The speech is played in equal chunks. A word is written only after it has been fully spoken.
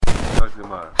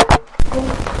Amar.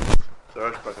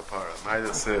 Zorach Bakapara.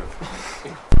 Maida Siv.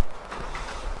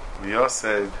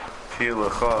 Yosef Ki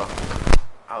Lecha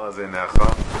Ala Zeinecha.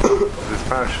 This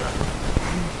parsha.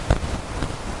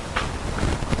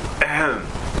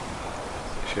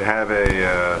 You should have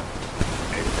a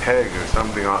peg or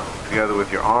something together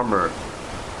with your armor.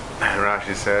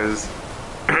 Rashi says,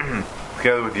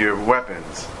 together with your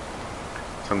weapons.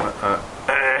 So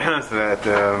that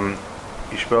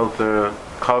you should be able to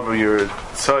cover your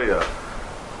tzoya.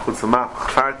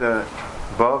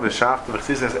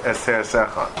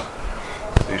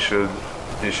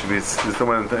 You should be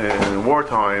still in war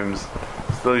times.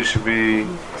 Still, you should be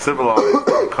civilized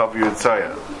and cover your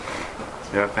tzoya.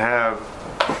 So you have to have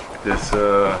this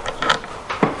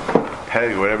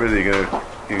peg, whatever it is,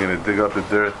 you're gonna dig up the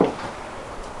dirt.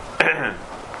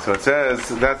 So it says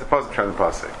that's the pasuk trying to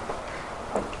pasuk.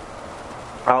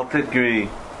 Al tidgri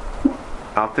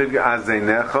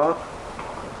azeinecha,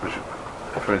 which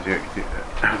refers to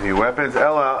your weapons.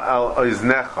 El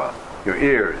iznecha, your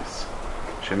ears.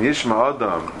 Shem yishma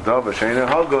adam dava sheina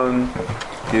hagun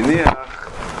yiniach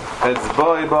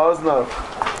etzbai ba'aznav.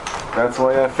 That's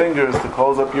why you have fingers to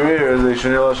close up your ears. They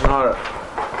should lashon hara.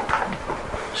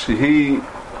 Shehi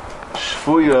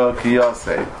shfuya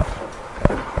kiyasei.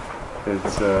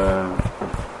 It's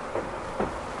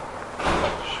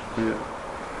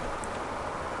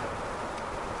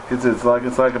it's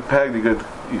like a peg. You could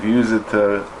use it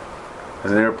as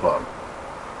an earplug.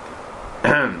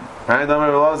 Why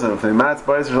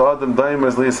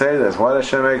does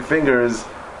Hashem make fingers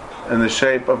in the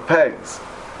shape of pegs?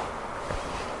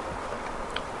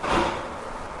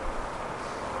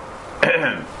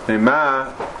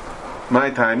 My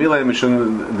time.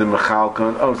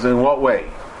 Oh, so in what way?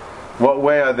 What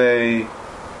way are they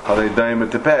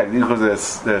diamond to peg? Because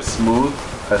they're smooth.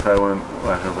 That's why when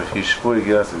it's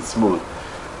smooth.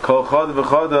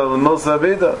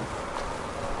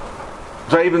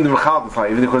 So even the mechal,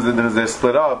 even because they're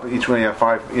split up, each one you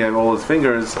have all his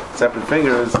fingers, separate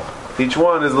fingers. Each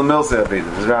one is l'milsa avida.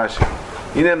 This is Rashi.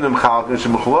 In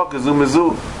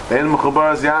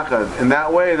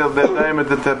that way, they're diamond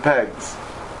to pegs.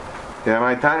 Yeah,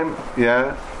 my time.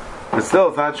 Yeah. But still,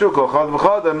 it's not true. The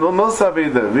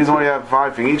reason why you have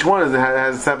 5 fingers, each one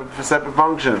has a separate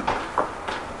function.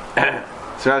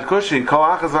 So Rashi Kushi, Kol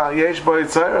Achaz Yesh Bo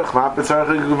Yitzarech, Ma'ap Yitzarech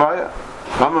Yiguvaya,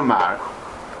 Kamamar,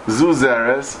 Zu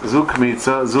Zeres, Zu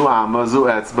Kmitza, Zu Amma, Zu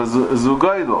Etzba, Zu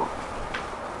Goydel.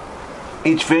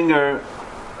 Each finger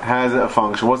has a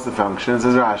function. What's the function? It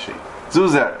says Rashi. Zu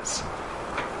Zeres,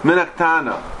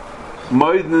 Minaktana,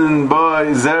 Moiden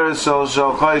Boy Zeres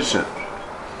Shal Chayshin.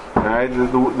 Right,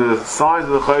 the size of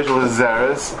the chayshon was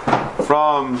zeres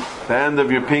from the end of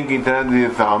your pinky to the end of your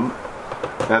thumb.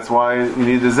 That's why you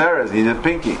need the zeres. You need the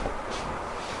pinky.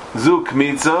 Zu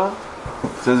kmitza,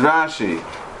 says Rashi.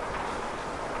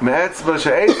 Me'etzba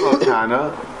she'etzlo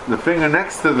kana, the finger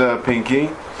next to the pinky.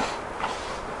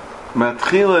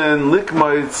 Matchilin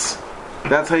likmoitz.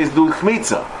 That's how you do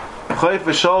kmitza. Chayf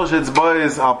v'shol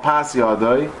she'etzbois al pas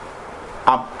yadoi.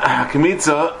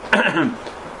 Kmitza.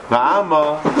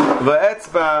 Va'ama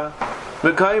va'etzba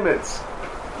v'kaimitz.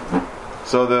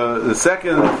 So the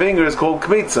second finger is called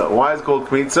kmitza. Why is it called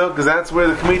kmitza? Because that's where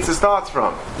the kmitza starts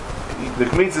from. The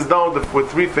kmitza is done with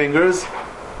 3 fingers,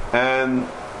 and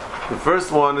the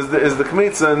first one is the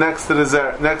kmitza next to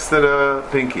the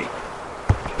pinky.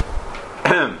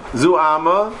 Zu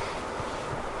ama,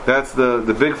 that's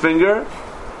the big finger.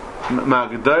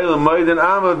 Ma'gdai l'moydin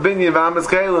ama binyan v'amas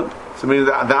kalim. So it means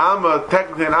the amma,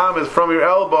 technically an amma is from your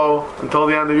elbow until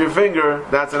the end of your finger.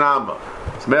 That's an amma.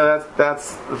 So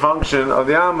that's the function of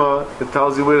the amma. It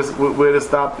tells you where to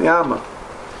stop the amma.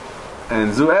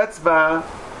 And zu etzba,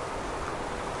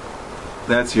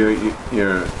 that's your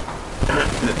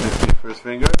first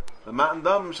finger. The matan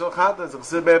dam shel chata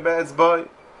zechsir be'etzboi.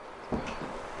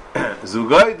 Zu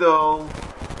goydol,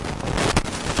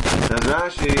 says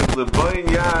Rashi, l'boyin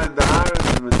yad the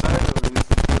haaretz v'mitzayim.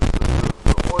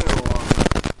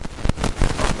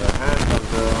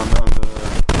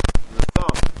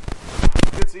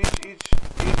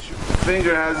 Each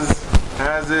finger has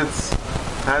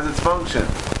its function.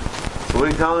 So what are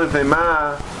you telling me if they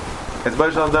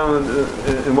especially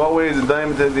in what way is it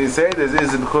diamond that they say this?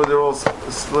 Is it because they're all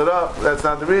split up? That's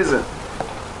not the reason.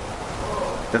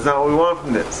 That's not what we want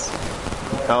from this.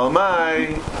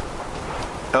 Elamai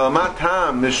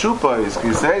tam neshupais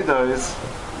you say those.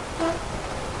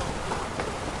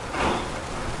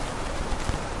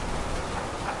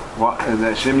 And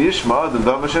that Shem Yishma, the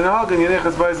Dava Shenhagan,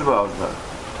 Yenichas Baizabazna.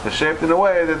 They're shaped in a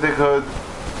way that they could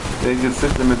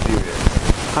sit the material.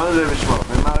 How do they Vishma?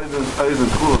 They might even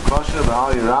cool a kosher, the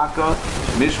Al Yeraka,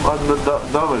 Mishmad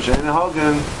Dava Shein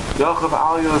Hagen Yachav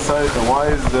Al Yosaycha. Why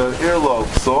is the earlobe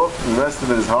soft and the rest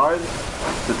of it is hard?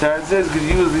 The Tarot says you could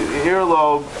use the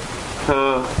earlobe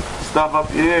to stuff up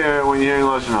your ear when you're hearing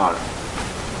Lashon Hara.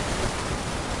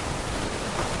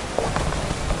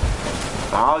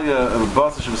 Alya and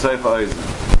Basa Shavseifa Eisen.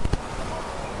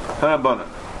 Harabana.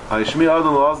 Hayshmi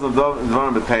Adam Lazna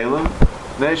Dvarim B'Teilim.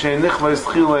 Neishay Nichva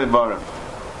Yischil Le'Varim.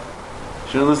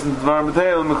 Shouldn't listen to Dvarim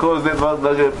B'Teilim because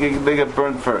they get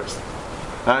burnt first.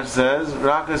 Rashi says,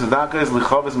 Rakas Adakas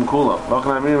Lichavis Mekulam.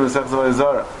 Lachan Amirim Mesech Zavay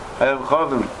Zara. Hayav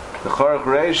Chavim. The Charach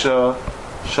Reisha.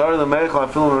 Shar L'Meichel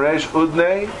Afilim Reish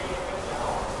Udnei.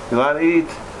 You're allowed to eat.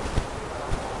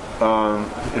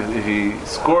 If he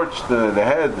scorched the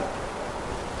head, so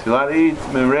you're allowed to eat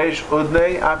Mireish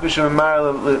Udnei Apishim Mar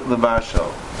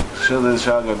Levashal. Shil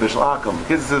Shal Bishal Akum. The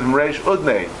kids says Mireish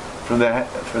Udnei from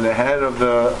the head of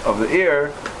the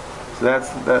ear. So that's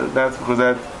because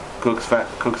that cooks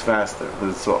faster because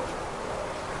it's soft.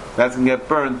 That's gonna get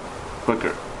burnt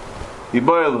quicker.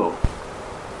 Yiboilu.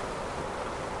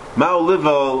 Ma'u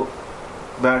Livel.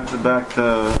 Back to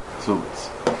Zubitz.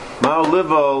 Ma'u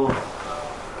Livel.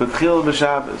 Petchil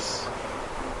b'Shabbos.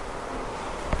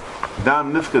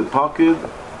 Dam nifked pakid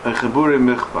and chiburi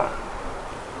michbar.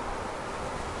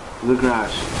 Look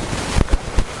Rashi.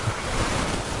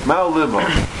 Ma'u libo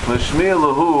l'shmiya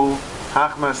lahu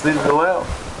hachmas nid galel.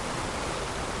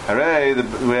 Hooray!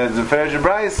 We had the Fersh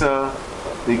Brayso.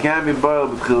 They can't be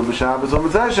boiled Petchil b'Shabbos or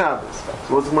Mitzvah Shabbos.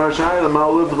 So what's the Gemara Shayla?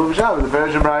 Ma'u libo Petchil b'Shabbos. The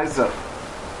Fersh Brayso.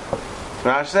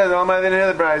 Rashi says, "Oh my, they didn't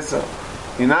hear the Brayso.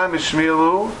 Yinam b'shmiya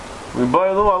lahu." We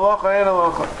boil halacha and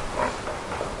halacha.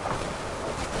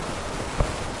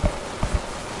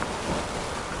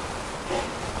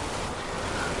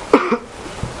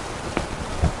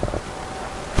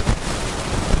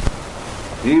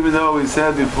 Even though we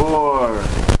said before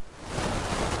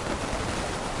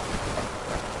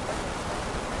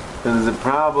there's a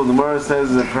problem, the Gemara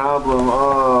says there's a problem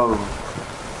of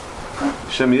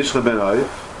Shem Yishcha ben Oif.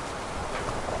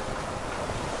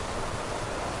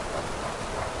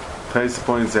 Taisa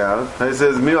points out. Taisa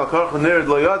says, "Mi al karch nered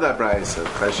lo yada brayse.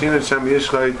 Chashin Shem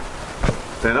Yishchait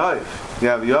ben Oif. You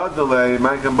have yad delay,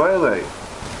 mankan boilei.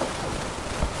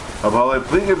 Abalei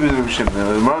pliga b'yishim.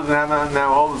 The Gemara's going to have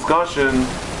now a whole discussion.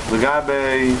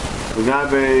 Legabe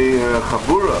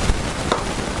chabura.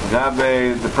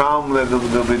 Legabe the problem that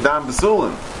there'll be dam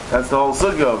besulim. That's the whole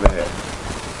sugya over here.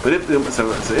 But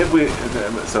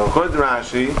so according to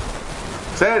Rashi.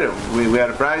 We had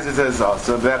a price that says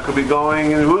so that could be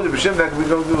going in Huda B'Shim, that could be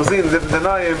going, we'll see in different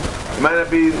Tanaim, it might not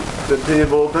be the opinion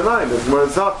of all Tanaim, it's more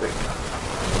than something.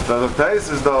 So the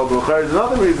Taisus though, B'Char is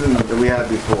another reason that we had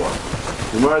before.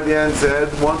 The Gemara at the end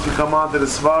said, once we come on to the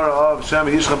Svara of Shem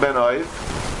Yishcha ben Oif,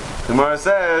 the Gemara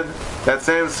said, that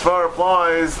same Svara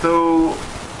applies to,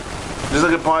 just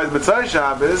like it applies Mitzvah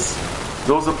Shabbos, it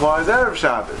also applies Erev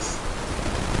Shabbos.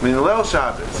 I mean, Leil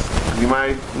Shabbos. You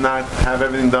might not have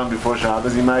everything done before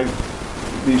Shabbos. You might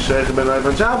be Sheikh ben Oif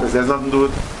on Shabbos. It has nothing to do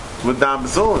with Dam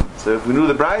Besulim. So if we knew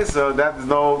the Brayso, that there's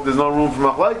no room for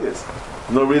Machlekes.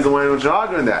 No reason why anyone should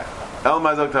argue in that. El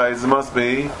Mazok Tais, it must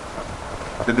be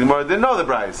that the Gemara didn't know the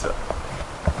Brayso.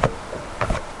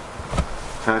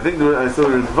 And I think I saw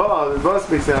the Ritva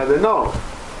speaks out that no,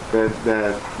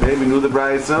 that maybe knew the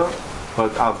Brayso,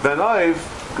 but Al Ben Oif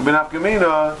could be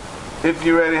Nafkamina if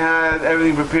you already had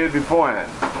everything prepared beforehand.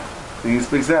 He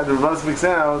speaks out, the Ritva speaks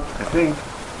out, I think,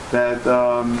 that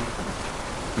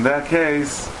in that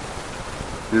case,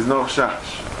 there's no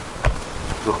chash.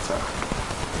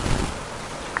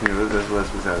 That's what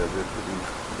speaks out.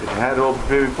 If you had it all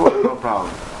prepared before, no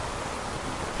problem. I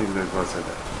think the Ritva said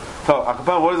that. So,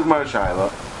 Akapan, what is the Gemara Shaila?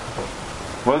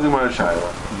 What is the Gemara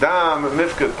Shaila? Dam,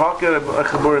 Mifkat, Pocket,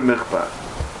 Echaburi, Michbar.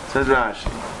 Says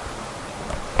Rashi.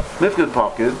 Mifkat,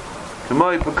 Pocket,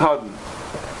 Kamai, Pekadin.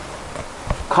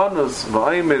 Konus,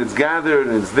 V'ayimit, it's gathered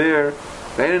and it's there.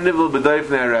 Ve'en nivl b'dayf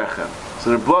ne'arechem. So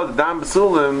the blood, the Dam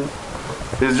Basulim,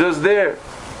 is just there.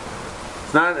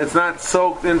 It's not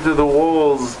soaked into the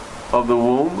walls of the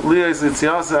womb. Liyas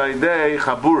Litziasa Aidei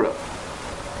Chabura.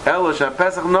 Elo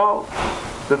Shapesach no.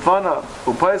 Befana.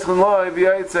 Upaiskin loy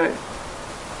v'yaitze.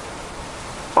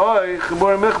 Oy,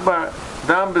 Chabura Michbar.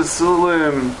 Dam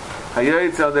Basulim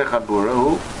Hayaitze Aidei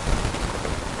Chabura.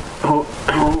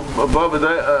 above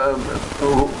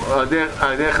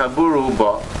Aidei Chabura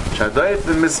Uba. Shadayit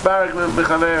Misparik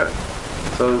Mechaver.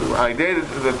 So I did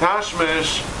the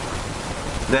Tashmish,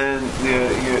 then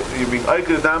you're being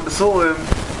Aikad Dam Basulim,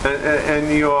 and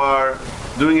you are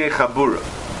doing a Chabura.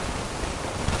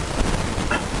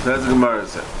 That's the Gemara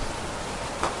says.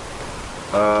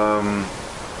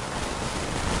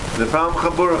 The problem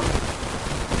Chabura.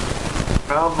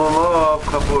 problem of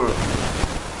Chabura.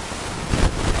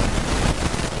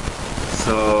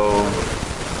 So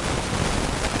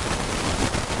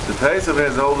the Taisov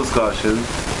has the whole discussion.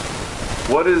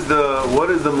 What is the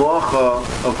melacha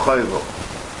of Chayvel?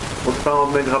 What's the problem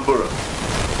of making Chabura?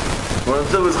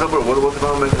 What's the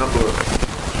problem of making Chabura?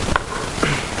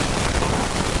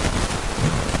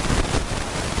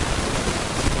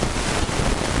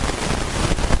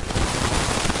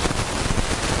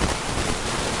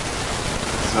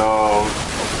 So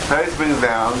Tais brings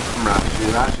down from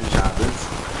Rashi Shabbos,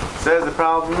 says the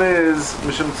problem is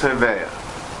Mishum Tzerveya.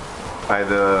 By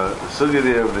the sugya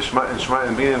there of the Shema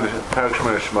and being in the Parak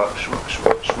Shema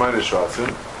Shratzim.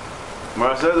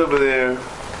 Mara says over there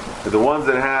that the ones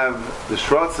that have the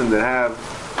Shratzim that have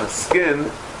a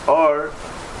skin or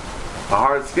a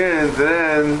hard skin,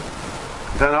 then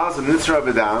also Nitzra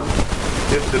B'dam,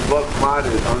 if the blood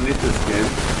clotted underneath the skin,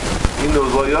 in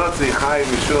those Lo Yotzi Chai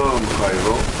Mishum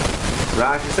Chayvel,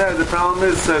 Rashi says the problem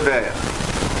is Seveya.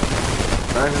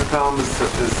 Rashi the problem is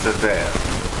Seveya.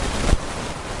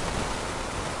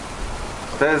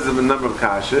 There's a number of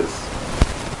kashas.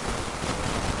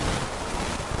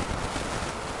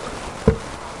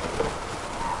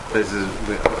 This is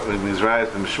when he's right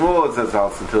from Shmuel. It says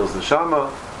also Til's Neshama.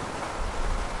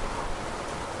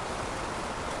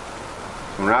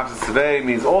 From Rav Tzevei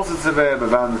means also Tzevei, but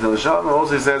Van Til Neshama.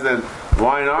 Also he says that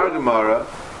why in our Gemara,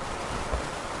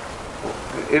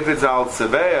 if it's Al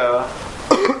Tzevei,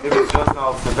 if it's just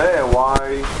Al Tzevei,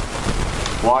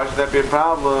 why should that be a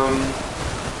problem?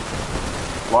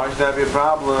 Why should that be a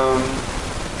problem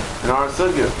in our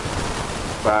sugya?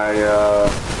 By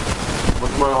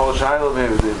what's more whole shiloh of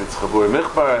him? If it's Chabur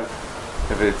Michbar,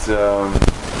 if it's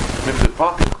Michbar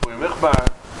Pocket Chabur Michbar,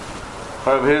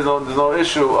 there's no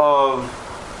issue of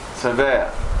Tzaveh.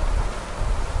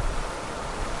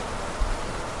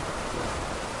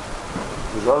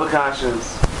 There's other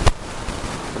kashas.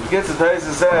 If it gets to Tais,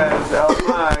 it says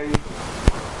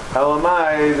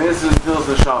Elamai, this is Til's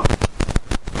Neshama.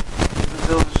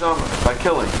 By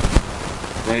killing.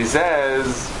 And he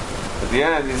says, at the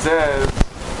end, he says,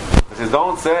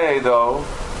 don't say that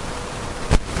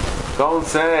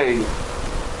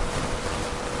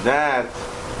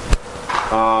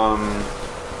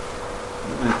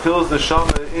Nefil's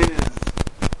Neshama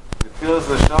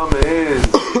is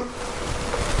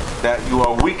that you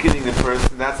are weakening the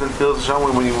person. That's Nefil's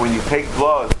Neshama. When you take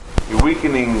blood, you're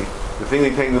weakening the thing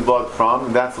you're taking the blood from,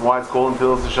 and that's why it's called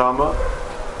Nefil's Neshama.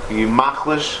 You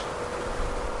machlish.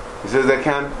 He says that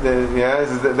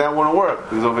that wouldn't work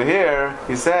because over here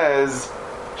he says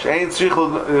she'ain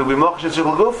tzrichel b'machlish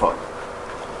tzrichel gufa.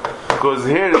 Because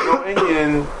here there's no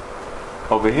Indian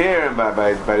over here by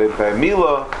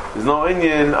Mila. There's no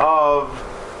Indian of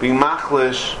being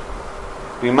machlish.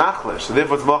 So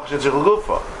therefore it's machlish tzrichel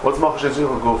gufa. What's machlish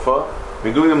tzrichel gufa?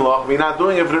 We're doing the malach. We're not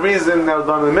doing it for the reason that was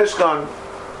done in the Mishkan.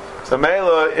 So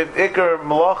Mela, if Iker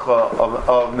Malacha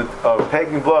of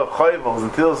taking blood of Chayvels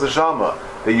and Tilas Neshama,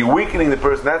 that you're weakening the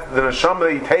person, that's the Neshama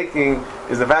that you're taking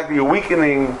is the fact that you're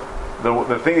weakening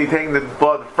the thing that you're taking the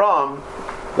blood from.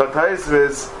 The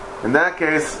Taisvis, in that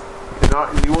case, you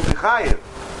won't be Chayiv.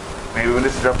 Maybe when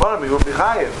this is Rabbanim, you won't be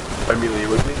Chayiv. By Mila, you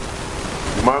with me?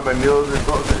 Tomorrow by Mila, in the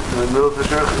middle of the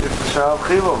Shah of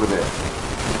Chiv over there.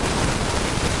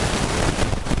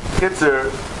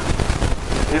 Kitzer,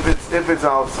 if it's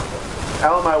out,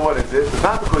 Elamai, what is it? It's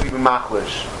not because you've been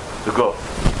machlish to go.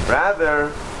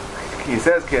 Rather, he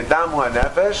says, Ki Adam hu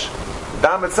nefesh.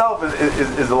 Dam itself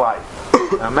is the life.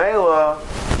 Now, Mela,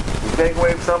 you take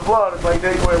away some blood, it's like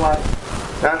taking away life.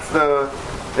 That's the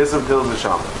Isam Til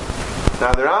Neshama.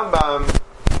 Now, the Rambam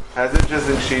has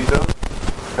interesting shita.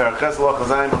 Paraches lo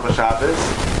chazayim b'Shabbos.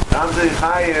 Rambam says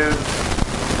Chayiv,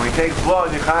 when he takes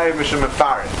blood, you Chayiv mishum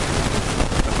mefarik.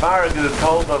 Mefarik is a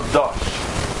told of dosh.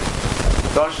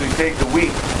 Dosh, you take the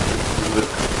wheat,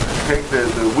 take the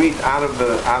wheat out of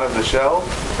the shell.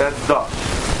 That's dosh.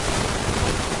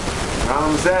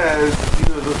 Rambam says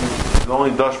the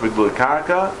only dosh with the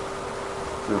karka.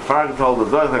 The Mefarik told of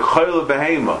dosh like choyle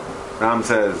behema. Rambam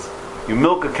says you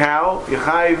milk a cow, you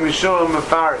chayiv mishum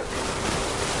mefarik.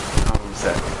 Rambam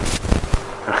said.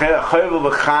 Choyle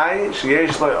b'chay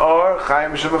sheyesh lo or chayiv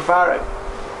mishum mefarik.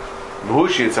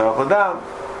 B'hushi yitzarach l'dam.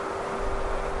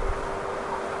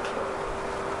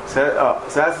 So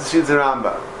that's the Shitz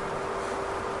Rambam.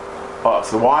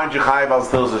 So why aren't you chayiv al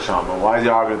Til Neshama? Why is he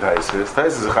arguing Taisus?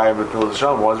 Taisus is chayiv al Til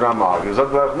Neshama. Why is Rambam arguing? It's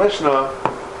not Mishnah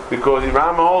because the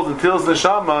Rambam holds that Til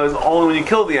Neshama is only when you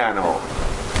kill the animal.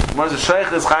 Whereas the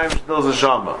Sheikh is chayiv al Til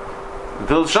Neshama.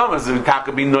 Until the neshama is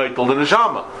taka be noitel the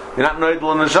neshama. You're not noitel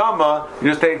the neshama. You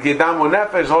just take the yadam with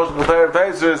nefesh.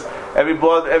 Every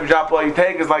drop of blood you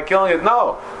take is like killing it.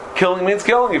 No, killing means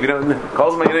killing. If you don't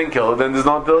calls me you didn't kill it, then there's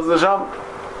no until the neshama.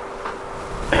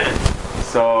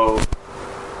 So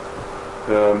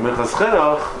the Minchas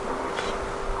Chinuch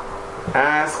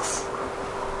asks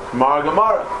Mar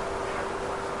Gemara.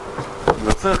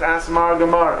 The Tzich asks Mar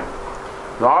Gemara.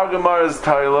 The Ar Gemara's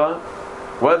Taila,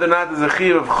 whether or not there's a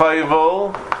chiv of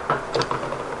chayvul,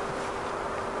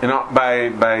 by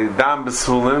dam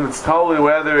besulim, it's totally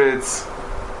whether it's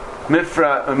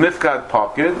mifkad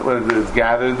pocket, whether it's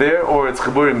gathered there, or it's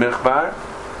chaburi michbar.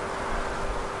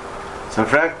 So in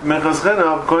fact, Minchas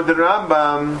Chinuch, according to the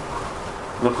Rambam,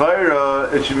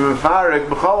 l'chayra, it should be mefarek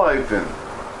b'chol ha'ifin.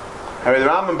 The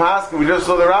Rambam Paskin, we just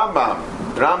saw the Rambam.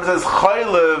 The Rambam says,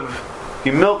 chaylev,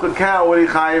 you milk a cow, what are you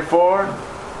chayiv for?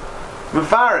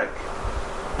 Mefarek.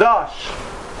 Dash.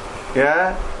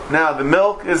 Yeah? Now, the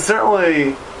milk is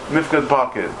certainly mifkad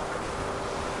pocket.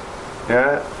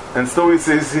 Yeah? And still we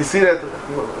see that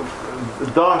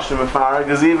dash and mefarek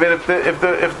is even if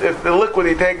the liquid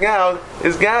you're taking out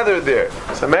is gathered there.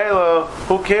 So Mela,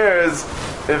 who cares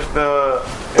if the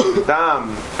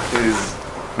dam is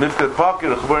mifkad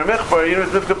pocket or chabur michbar, you know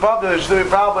it's mifkad pocket, there should be a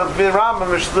problem of Rambam,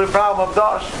 there should be a problem of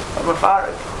dash, of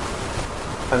mefarek.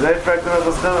 And they affect the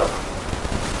Minchas Chinuch.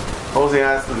 Also he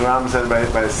asked, the Rambam said by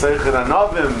Seichel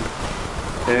Anovim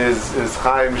is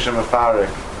Chaim Shem mefarek.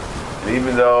 And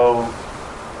even though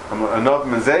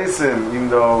Anovim is Eisim, even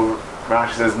though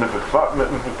Rashi says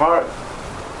mifkad.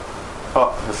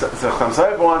 Oh, so Chaim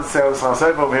Seifer wants to say, Chaim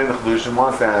Seifer over here in the Chedushim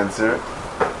wants to answer.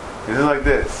 It is like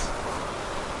this,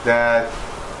 that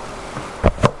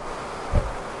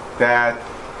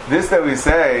this that we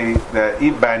say that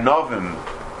eat by novim,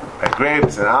 by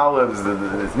grapes and olives,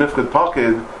 it's mifkad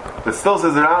pocket, but still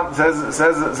says I'm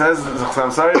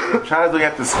sorry, you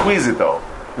have to squeeze it though.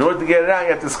 In order to get it out,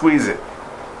 you have to squeeze it.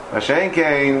 Hashem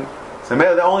came, so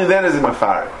only then is it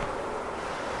mefarek.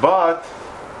 But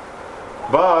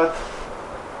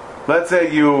let's say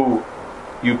you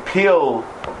peel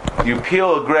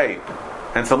a grape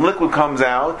and some liquid comes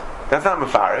out, that's not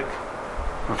mefarek.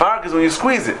 Mefarek is when you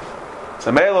squeeze it.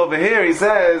 So Meil over here he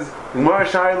says, the Gemara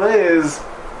Shaila is,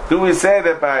 do we say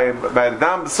that by the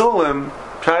dam b'sulim,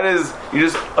 you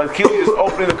just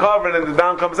opening the cover and then the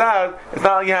dam comes out? It's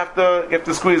not like you have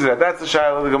to squeeze it. That's the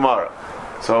Shaila of the Gemara.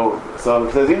 So it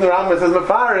says even the Rambam says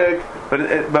mefarek, but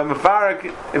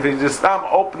mefarek, if you just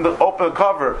open the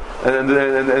cover and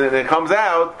it comes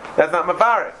out, that's not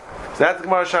mefarek. So that's the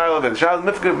Gemara Shaila of it. Shaila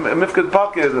mifkad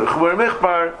pocket, chabur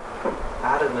michbar.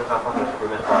 How does mifkad pocket chabur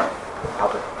michbar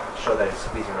help it show that it's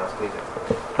squeezing or not squeezing?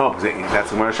 No, because that's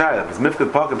the Gemara Shaila. Because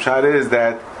mifkad pocket Shaila is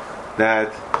that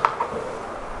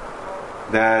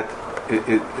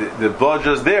the blood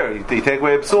just there. You take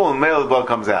away a psul and the blood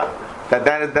comes out.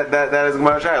 That is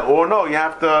Gemara Shaila. Or no, you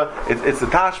have to. It's the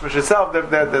tashmish itself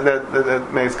that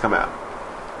makes come out.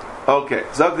 Okay,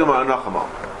 Zog Gemara Nachama.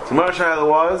 So Gemara Shaila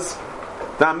was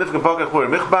dam mifkad pocket chabur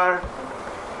michbar.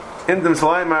 Indim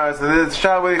Sulaimar, so it's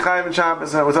Shabbos Chayim and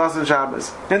Shabbos, and it was also in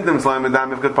Shabbos. Indim Sulaimar dam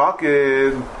mifkad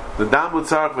pocket, the dam would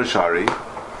tzarech v'shari.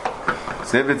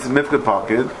 So if it's mifkad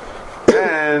pocket,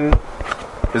 then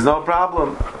there's no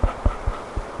problem.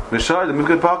 V'shari, the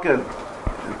mifkad pocket,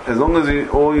 as long as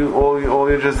all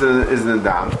you're interested is in the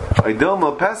dam.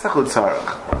 Idilma Pesach would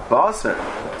tzarech v'aser.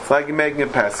 It's like you're making a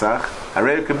Pesach.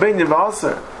 Arei kabinyan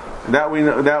v'aser. That we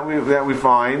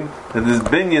find that this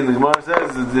binyan, the Gemara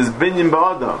says, this binyan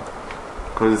ba'adam,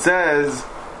 because it says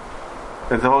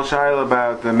that the whole shaila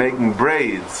about making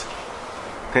braids,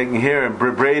 taking hair and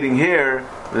braiding hair,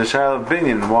 the shaila of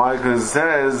binyan. Why? Because it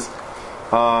says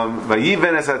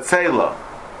vayiven es atzela,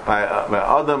 by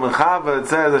Adam and Chava, it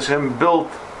says Hashem built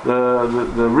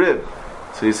the rib.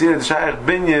 So you see that the shaila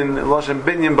binyan, loshem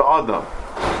binyan ba'adam.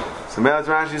 So Melech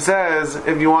Rashi says,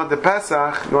 if you want the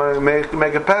Pesach, you want to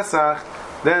make a Pesach,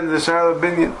 then the Shaila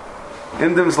Binyan.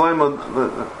 Indim Sulaim,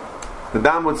 the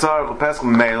Dam would Tzarech or Pesach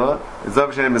Mela, it's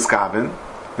Zav Shem Miskavin,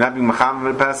 not being Mechavim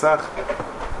for Pesach.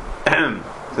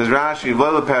 Says Rashi,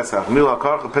 V'lo Pesach, Mila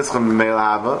Korch Pesach Mela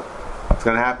Hava, it's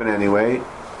going to happen anyway.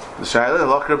 The Shaila,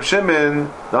 Loch Reb Shimon,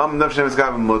 Dam Dav Shem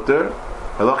Miskavin Mutter,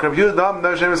 Loch Reb Yud, Dam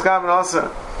Dav Shem Miskavin Aser.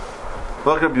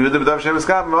 Loch Reb Yud, Dav Shem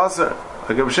Miskavin Aser.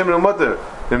 Like Reb Shimon Mutter.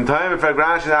 In time, in fact,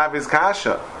 Rashi have his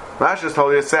kasha. Rashi just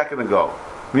told you a second ago.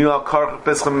 Milal Korch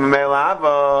Pesach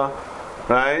Meilava,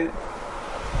 right?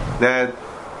 That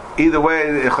either way,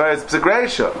 it's Pesach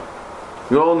Reisha.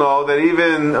 You all know that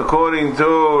even according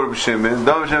to Reb Shimon,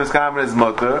 Dav Shem Miskavin is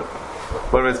Mutter,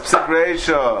 but if it's Pesach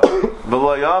Reisha,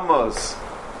 V'lo Yamos,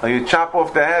 Like you chop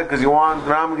off the head because you want.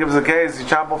 The Rambam gives a case. You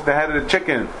chop off the head of the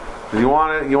chicken. You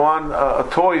want a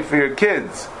toy for your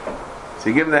kids. So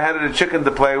you give them the head of the chicken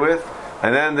to play with,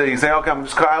 and then you say, okay,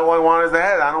 all I want is the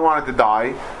head. I don't want it to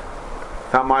die.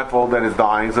 It's not my fault that it's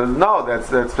dying. So no, that's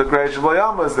the creation of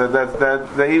Yamas.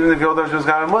 That even if your daughter was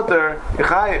kind of mutter, you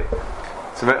chayit.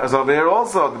 So over here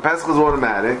also, the Pesach is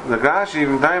automatic. The Rashi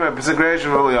even time a Pesach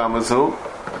creation of Yamas who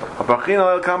a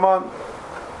Pachina will come on.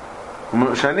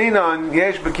 Shaninon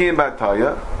yesh bekim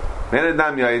bataya, men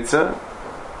adam yaitza,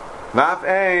 vaf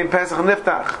ein Pesach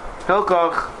niftach,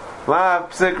 hilkoch lav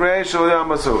Pesach creation of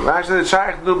Yamas who. Actually, the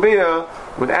Shaykh do beer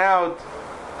without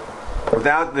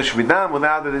the shvidam,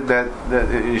 without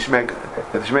that you should make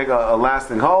a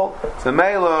lasting hole. So the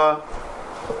male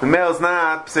is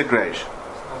not psikresh.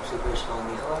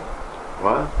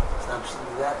 What? It's not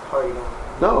that part you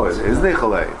don't. No, it's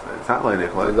nicholay. It's not like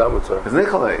nicholay. It's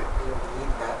nicholay.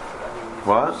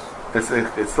 What? It's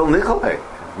still nicholay.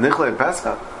 Nicholay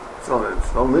Pesach. It's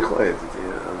still nicholay.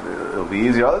 It'll be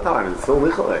easier other times. It's still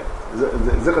nicholay.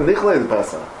 It's like a nicholay in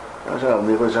Pesach.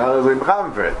 Nicholay shal is like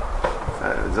for it.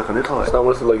 It's not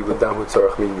listed like the dam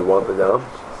hutzarach meaning you want the dam.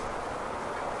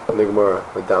 The Gemara,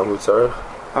 the dam hutzarach.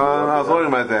 I was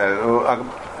wondering about that.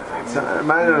 It's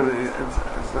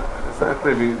not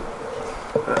clear.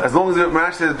 As long as the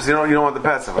Rashi says you don't want the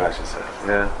Pesach, Rashi says.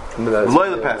 Yeah. Below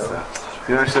the Pesach.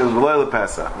 The Rashi says below the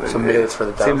Pesach. Some minutes for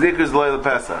the dam. Seems Iker's below the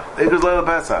Pesach. Iker's below the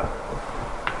Pesach.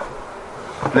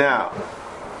 Now,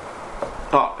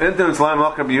 Intim Salam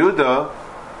Lachar Yehuda.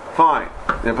 Fine.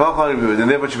 The Palchal Yehuda, then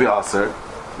therefore should be Aser.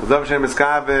 The Dav Shem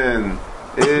Miskavin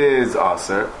is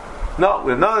Aser. No,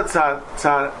 we have another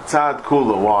tzad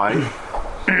kula. Why?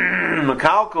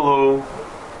 Mekalkalu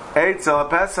eitz al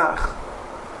Pesach.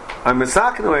 I'm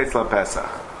misakinu eitz al Pesach.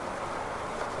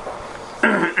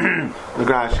 The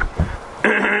Rashi.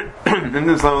 In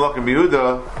this Lam Lachim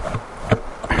Yehuda,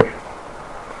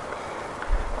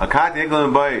 Akat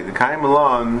Yeglan Bay, the Kaim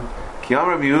Alon, Kiyam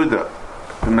Rav Yehuda,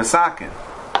 the Mesakin,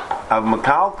 Av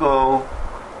Mekalkal,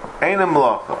 Eina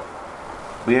Melacha,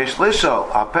 V'yesh Lishal,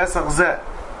 Al Pesach Zeh,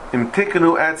 Im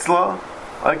Tikenu Etzla,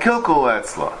 Al Kilkul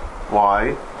Etzla.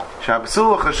 Why?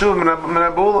 Shabsula Chashuv Min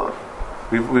Abula.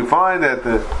 We find that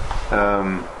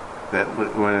that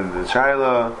when the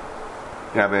Shaila,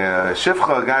 you have a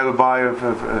shifcha, a guy would buy a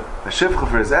shifcha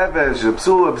for his evesh, a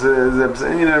psula, a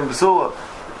psula.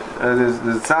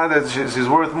 The tzad that she's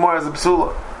worth more as a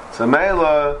psula. So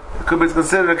Meila, it could be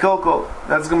considered a kilkul.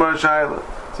 That's Gemara Shaila.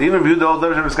 So even if you don't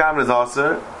know Shem is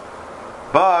aser,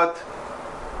 but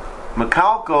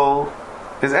Mekalkal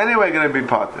is anyway going to be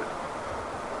potter.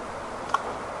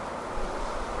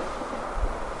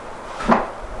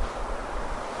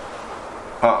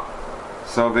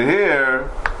 So over here,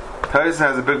 Tais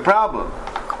has a big problem.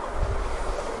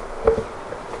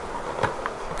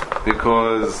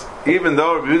 Because even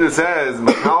though Rabbi Yehuda says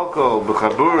Mekalkal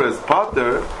b'chabura is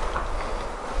potter,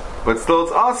 but still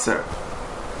it's aser.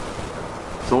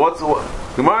 So what's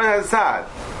Gemara has sad.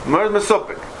 Gemara is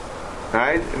mesupik,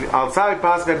 right? Outside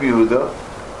Pascha Rabbi Yehuda,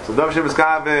 so Dav Shem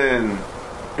Miskavin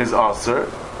is aser,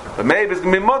 but maybe it's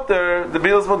going to be mutter. The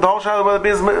whole Shabbos, whether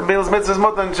Bil's mitzvah is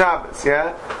mutter on Shabbos,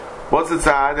 yeah. What's the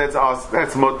tzad?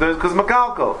 That's mutter because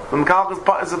Mekalkal.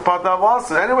 Mekalkal is a part of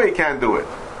aser. Anyway, you can't do it.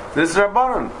 This is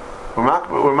Rabbanan. We're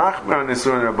machmer on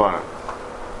Isur and Rabbanan.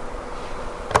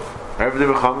 Everything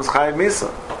becomes Chayiv Misa.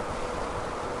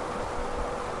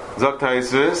 Zok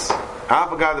Taisvis,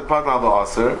 Afagad the part of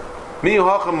aser. Mi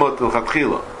Yuhacham Mutter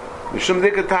Chatchila. Mishum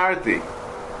Dika Tarti.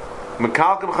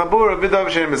 Mekalkal Chabura Vidav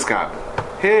Shem Miskavin.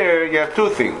 Here you have two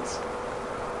things.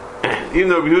 Even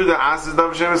though Yehuda asks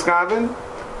Dav Shem Miskavin,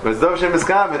 but it's Dav Shem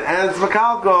Miskavin and it's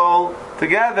Mekalkal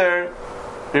together.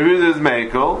 Yehuda is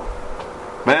Mekel.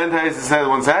 But then Taisa said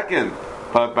 1 second.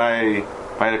 But by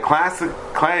the classic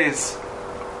case,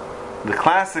 the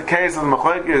classic case of the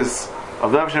Machlokes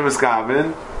of Dav Shem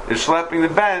Miskavin is schlepping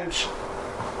the bench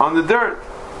on the dirt.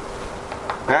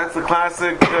 That's the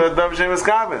classic Dav Shem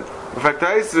Miskavin. In fact,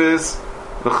 Taisa is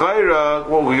the Chayra,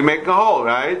 well, we make a hole,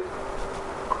 right?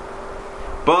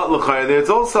 But L'chayra, it's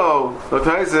also the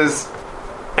Taisa is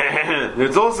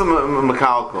it's also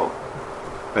Mekalkal.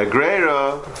 By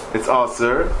Greira, it's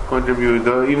Aser,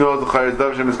 contributed, even though the Chayr is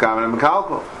Dav Shem Miskavin and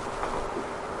Mekalkal.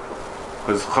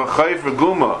 Because Chayr for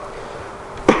Guma,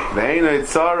 Ve'ena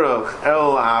Yitzarach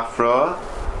El Afra,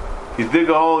 you dig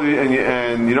a hole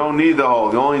and you don't need the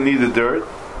hole, you only need the dirt.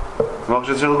 It's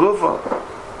Moksha Shel Gufa.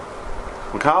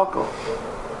 Mekalkal.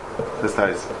 This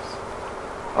Taisa.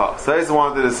 Oh, so Taisa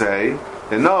wanted to say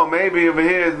that no, maybe over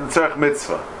here it's Tzarech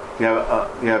Mitzvah.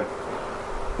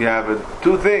 You have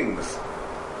two things.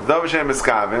 Dav Shem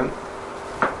Miskavin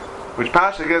Which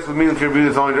Pasha, I guess, would mean for Yehuda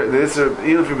is only this.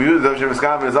 Even for Yehuda, Dav Shem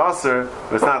Miskaven is aser,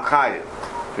 but it's not chayiv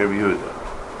for Yehuda.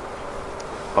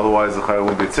 Otherwise, the chayiv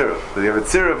won't be tziruf. But you have a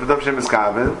tziruf for Dav Shem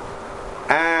Miskaven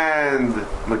and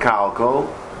Mekalkol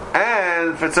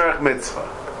and for tzarech mitzvah.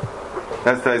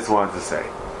 That's what I just wanted to say.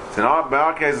 So in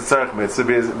our case, it's tzarech mitzvah,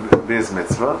 bis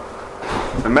mitzvah.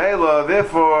 And Mela,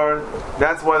 therefore,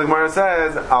 that's why the Gemara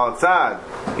says al tzad.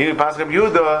 Even Pasuk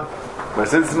Yehuda, but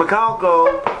since it's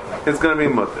Mekalkol, it's going to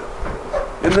be mutter.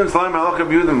 Indim Slaim halakha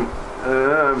b'yudim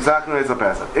Zaknu Eitzel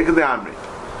Pesach. Ikad the Amri.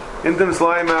 Indim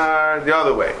Slaim are the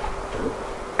other way.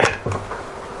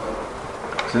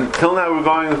 So until now we're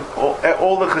going,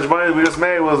 all the cheshbonis we just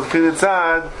made was the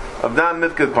tzad of Dan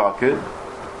Mitkid Pocket.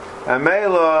 And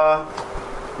Mela,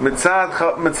 Mitzad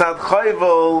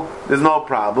Chayvul, there's no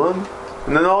problem.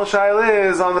 And then all Shail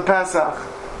is on the Pesach.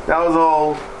 That was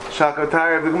all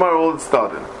Shakotari of the Gemara, all it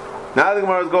started. Now the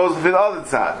Gemara goes for the other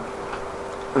tzad.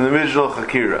 In the original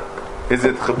Chakira. Is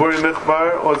it Chaburi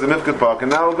Michbar or is it Mifkut Pak?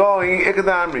 And now we're going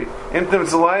Ikadamri. Intim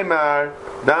Salaymar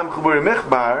Dam Chaburi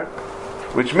Michbar,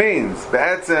 which means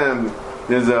Be'etzem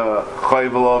there's a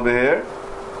Chayvel over here.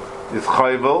 It's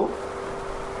Chayvel.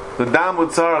 The Dam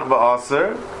Utzarach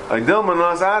V'Aser. Aydil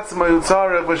Manas Atzma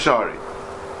Utzarach V'Shari.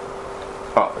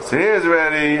 Oh, so here's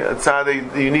already a tzad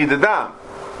you need the Dam.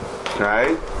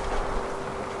 Right?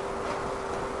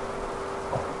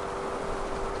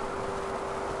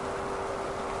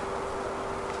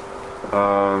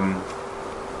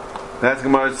 That's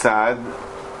Gemara's tzad.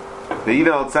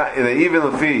 Even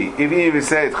if you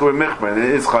say it's Chubur Michbar, it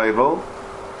is Chayvel.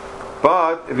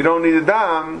 But if you don't need a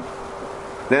dam,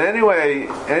 then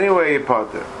anyway you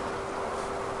potter.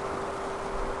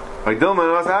 So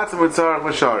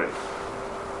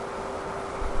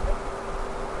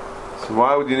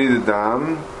why would you need a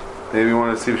dam? Maybe you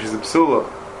want to see if she's a psula.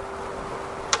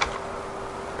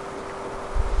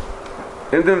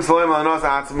 Intim Salim Alanos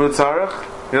Atzmut Tzarech.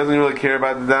 He doesn't really care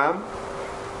about the dam.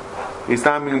 He's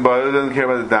not being bothered, doesn't care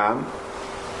about the dam.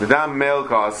 The dam male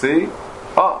kasi.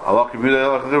 Oh, Allah Kibbutz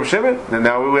Allah Reb Shimon. And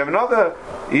now we have another.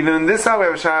 Even in this side we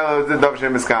have a Shiloh of the Dav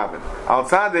Shem Miskaven.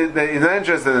 Outside he's not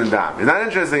interested in the dam. He's not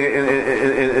interested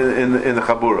in the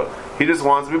Chabura. He just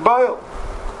wants to be boiled.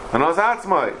 Alanos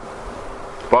Atzmai.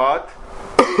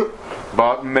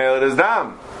 But male is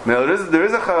dam. Male there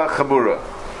is a Chabura.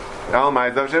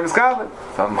 Elamai Dav Shem Miskaven.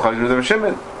 Some Chayim Dav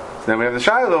Shimon. Then we have the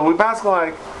Shiloh who we pass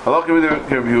like Allah Kibbutz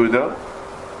Reb Yehuda.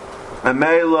 And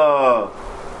Mela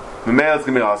the male is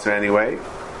going to be also anyway.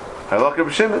 Allah Reb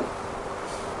Shimon.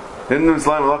 Hindum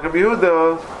Slam Allah Reb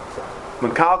Yehuda.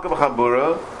 Mekalka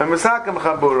b'chabura and Mesaka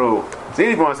b'chaburu. So if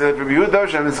you want to say that Reb Yehuda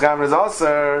Shem Miskaven is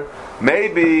also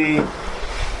maybe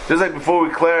just like before we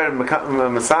declared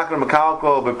Mesaka and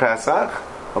Mekalka b'Pesach.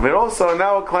 But also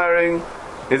now we're declaring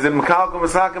is it Mekalka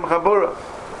Mesaka b'chabura.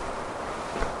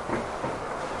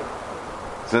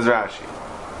 Says Rashi.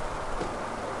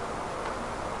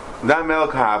 That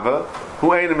Melech Hava,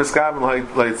 who ain't a Miskaven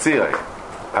like Tzirei.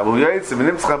 Abu Yaitz,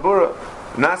 V'nim Tzchabura,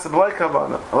 Nasa B'lai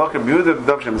Kavana. Allah Reb Yehuda,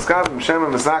 Dav Shem Miskaven, Shem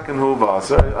Misakin Hu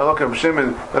V'Aser, Allah Reb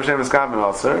Shimon, Dav Shem Miskaven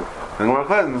Aser, and Gemara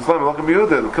Chled, Muslim, Allah Reb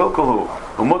Yehuda, Kilkul Hu,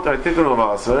 Umutar Tikkun Hu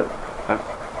V'Aser,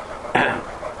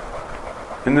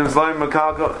 in the Muslim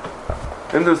Mekalka,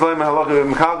 in the Muslim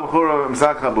Mekalka B'chura,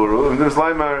 Misak Chaburu, in the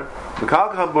Muslim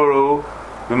Mekalka Chaburu,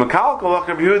 the Mekalka Allah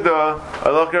Reb Yehuda,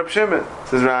 Allah Reb Shimon,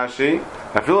 says Rashi,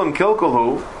 I feel him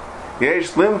kilkul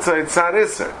yesh limtzay tzad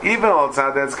iser. Even all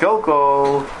tzad that's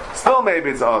kilkul, still maybe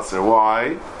it's aser.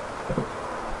 Why?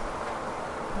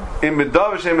 In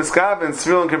B'dav Shem Miskaven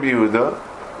Tzvil and Reb Yehuda,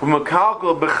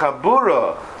 u'mekalkul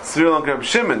b'chabura Tzvil and Reb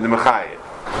Shimon the mechayev.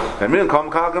 I mean, call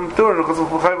mekalkul m'tur and chosel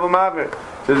chayv l'maver.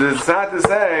 So it's sad to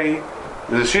say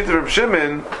there's a sheet of Reb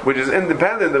Shimon which is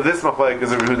independent of this machlek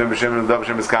as Reb Yehuda Reb Shimon and B'dav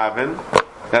Shem Miskaven.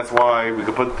 That's why we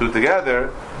could put the two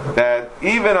together. That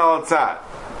even al tzad,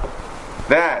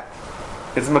 that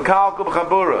it's mekalkul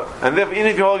b'chabura, and therefore even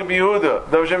if you hold Reb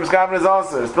Yehuda, Dav Shem Miskaven is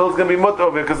also still it's going to be mutter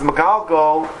over because it's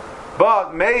mekalkul,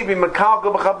 but maybe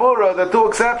mekalkul b'chabura. There are two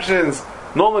exceptions.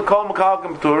 Normally call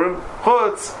mekalkul b'turim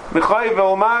chutz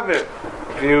mechayivel mavir.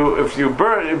 If you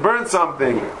burn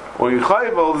something or you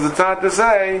chayivel, there's a tzad to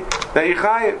say that you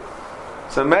chayiv.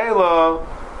 So meila.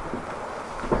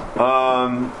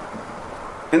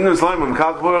 In the Islam,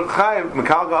 Mekalka Chayim,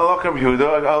 Mekalka Allah Reb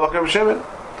Yehuda, Allah Reb Shimon.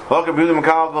 Allah Reb Yehuda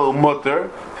Mekalka Mutter,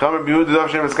 Cham Reb Yehuda Dav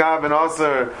Shem Miskaven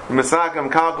Aser, Mesaka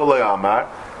Mekalka Le'amar,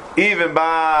 even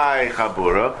by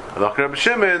Chabura, Allah Reb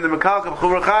Shimon, the Mekalka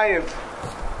B'chumra Chayim.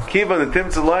 Kiva the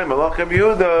Timtz Elohim, Allah Reb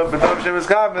Yehuda, B'dav Shem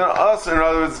Miskaven Aser. In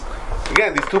other words,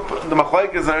 again, these two, the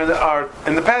Machlaikas are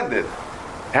independent.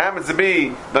 It happens to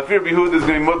be, the Reb Yehuda is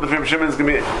going to be Mutter, the Reb Shimon is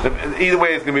going to be, either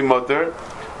way it's going to be Mutter.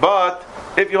 But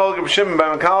if you hold Rabbi Shimon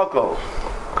by Mekalkal,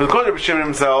 because according to Rabbi Shimon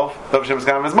himself, Dav Shimon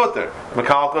Skam is mutter.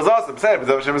 Mekalkal is awesome. Say, but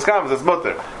Dav Shimon Skam is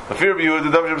mutter. The fear of you is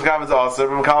that Dav Shimon Skam is awesome,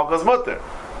 but Mekalkal is mutter.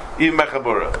 Even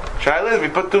Mechabura. Shaila is, if we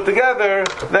put two together,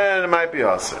 then it might be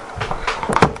awesome.